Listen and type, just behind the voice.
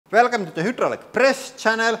Welcome to the hydraulic press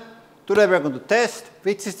channel. Today we are going to test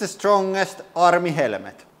which is the strongest army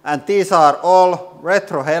helmet. And these are all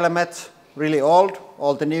retro helmets, really old.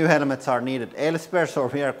 All the new helmets are needed elsewhere, so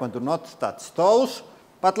we are going to not touch those.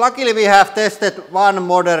 But luckily we have tested one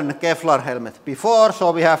modern Kevlar helmet before,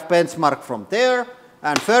 so we have benchmark from there.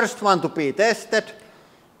 And first one to be tested,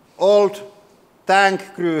 old tank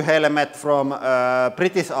crew helmet from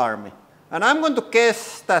British Army. And I'm going to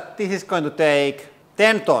guess that this is going to take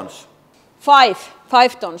 10 tons.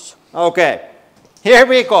 5 tons. Okay, here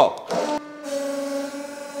we go.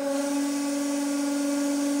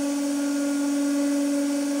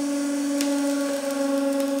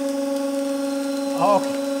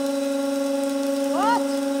 Okay.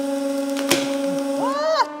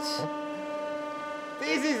 What?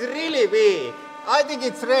 This is really big. I think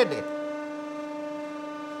it's ready.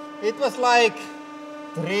 It was like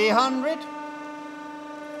 300.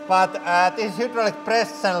 But this is hydraulic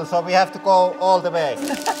press channel, so we have to go all the way.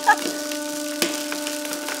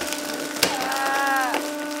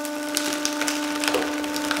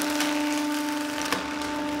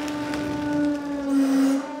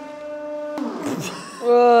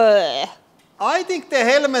 I think the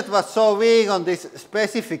helmet was so weak on this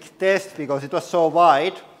specific test because it was so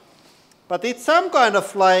wide. But it's some kind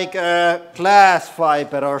of like glass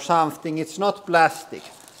fiber or something. It's not plastic.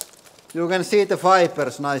 You can see the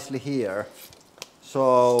fibers nicely here.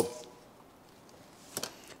 So,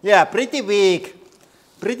 yeah, pretty weak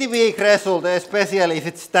result, especially if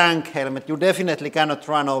it's tank helmet. You definitely cannot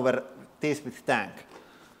run over this with tank.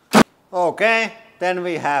 Okay, then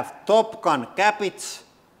we have Top Gun cabbage.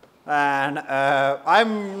 And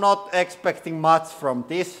I'm not expecting much from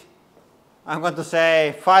this. I'm going to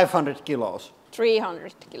say 500 kilos.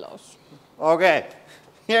 300 kilos. Okay,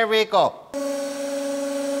 here we go.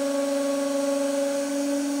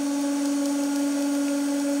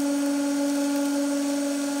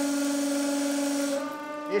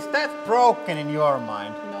 Is that broken in your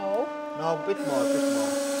mind? No. No, bit more, bit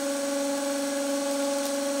more.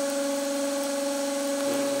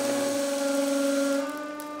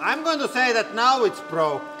 I'm going to say that now it's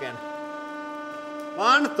broken.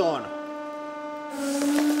 1 ton.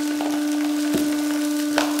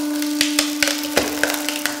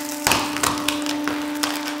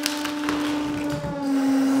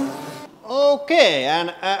 Okay,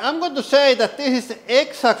 and I'm going to say that this is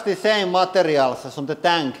exactly the same materials as on the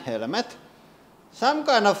tank helmet. Some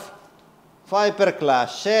kind of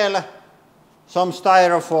fiberglass shell, some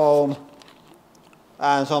styrofoam,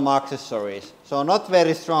 and some accessories. So not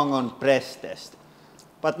very strong on press test.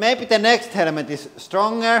 But maybe the next helmet is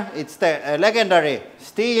stronger. It's the legendary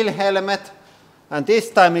steel helmet. And this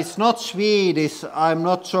time it's not Swedish. I'm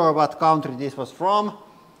not sure what country this was from.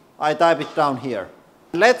 I type it down here.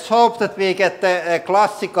 Let's hope that we get the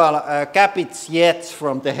classical cabbage jets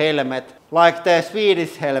from the helmet, like the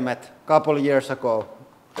Swedish helmet a couple years ago.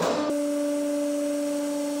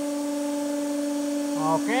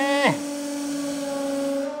 Okay.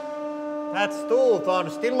 That's 2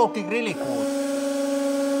 tons, still looking really good.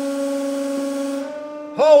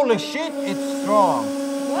 Holy shit, it's strong.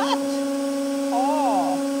 What?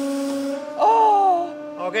 Oh.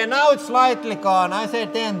 Okay, now it's slightly gone. I say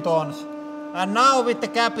 10 tons. And now with the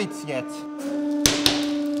cabbage jets.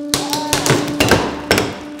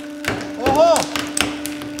 Oho!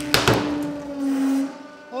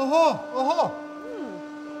 Oho, oho!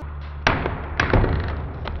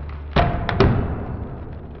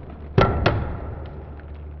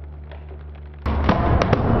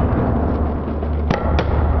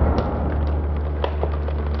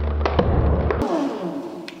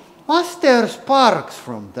 Was there sparks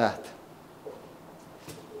from that?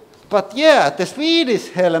 But yeah, the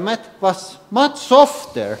Swedish helmet was much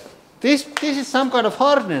softer. This is some kind of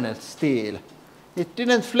hardened steel. It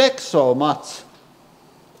didn't flex so much.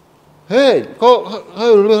 Hey,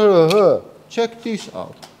 check this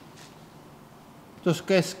out. Tuossa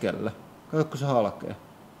keskellä. Katsokko se halkee?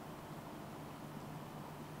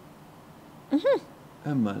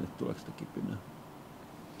 En mä nyt tuleeko sitä kipinää.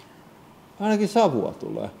 Ainakin savua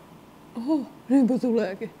tulee. Oho, niinpä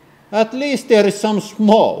tuleekin. At least there is some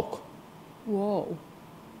smoke. Wow.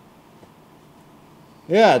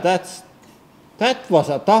 Yeah, that was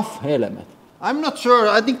a tough helmet. I'm not sure.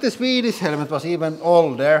 I think the Swedish helmet was even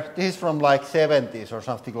older. This is from like 70s or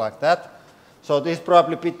something like that. So this is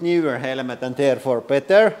probably a bit newer helmet and therefore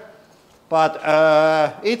better. But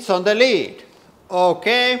it's on the lead.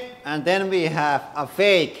 Okay, and then we have a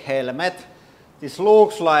fake helmet. This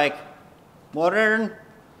looks like modern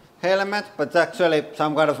helmet, but it's actually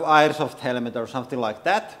some kind of airsoft helmet or something like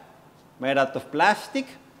that, made out of plastic.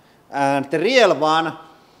 And the real one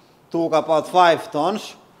took about 5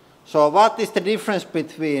 tons. So what is the difference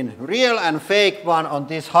between real and fake one on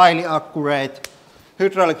this highly accurate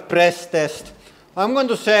hydraulic press test? I'm going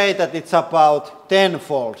to say that it's about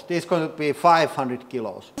 10-fold. This is going to be 500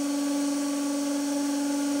 kilos.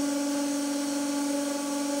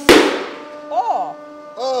 Oh!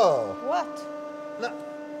 Oh! What? No,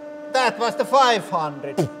 that was the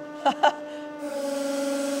 500.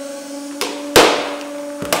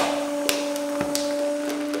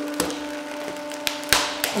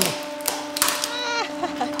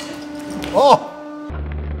 Oh!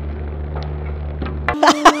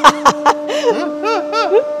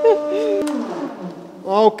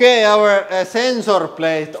 Okay, our sensor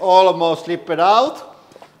plate almost slipped out,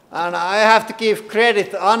 and I have to give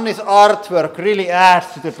credit. Anni's artwork really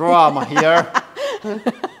adds to the drama here.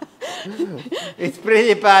 It's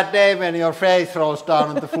pretty bad day when your face rolls down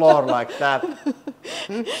on the floor like that.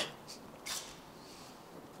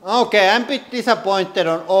 Okay, I'm a bit disappointed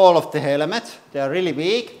on all of the helmets. They are really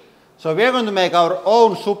weak. So we are going to make our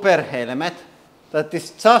own super helmet that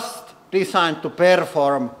is just designed to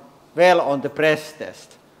perform well on the press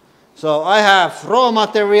test. So I have raw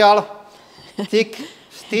material, thick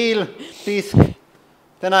steel disc,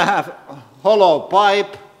 then I have hollow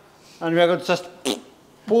pipe, and we are going to just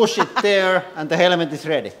push it there and the helmet is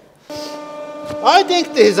ready. I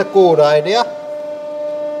think this is a good idea,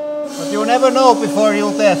 but you never know before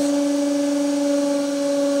you test.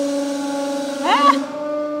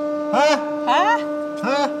 Huh?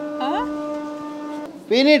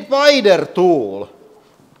 We need wider tool.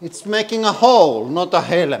 It's making a hole, not a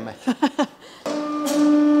helmet.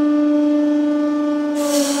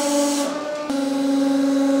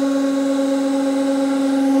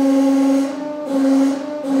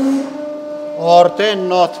 Or then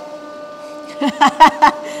not.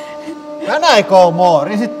 Can I go more?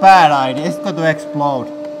 Is it bad idea? Is it going to explode?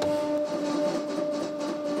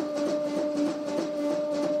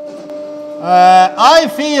 I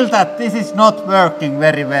feel that this is not working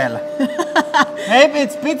very well. Maybe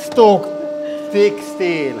it's a bit too thick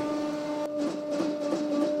steel.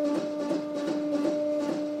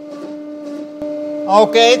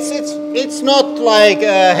 Okay, it's not like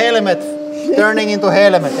a helmet turning into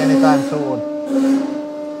helmet anytime soon.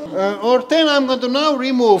 Or then I'm going to now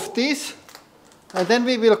remove this, and then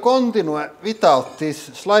we will continue without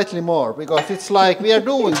this slightly more, because it's like we are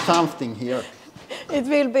doing something here. It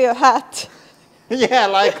will be a hat. Yeah,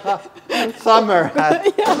 like a summer hat.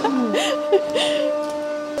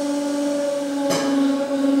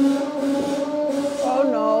 Oh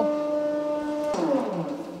no.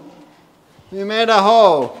 We made a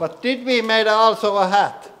hole, but did we make also a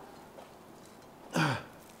hat?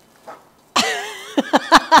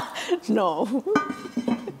 No.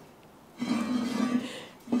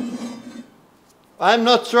 I'm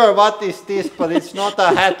not sure what is this, but it's not a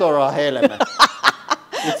hat or a helmet.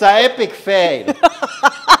 It's an epic fail.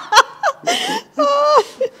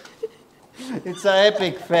 It's an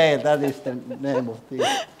epic fail, that is the name of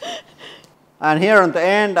this. And here on the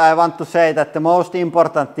end, I want to say that the most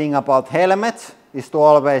important thing about helmets is to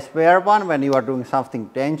always wear one when you are doing something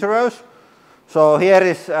dangerous. So here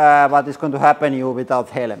is what is going to happen to you without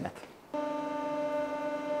helmet.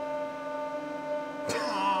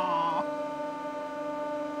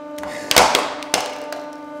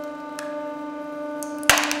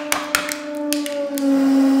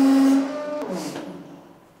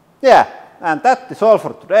 Yeah, and that is all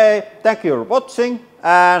for today. Thank you for watching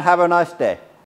and have a nice day.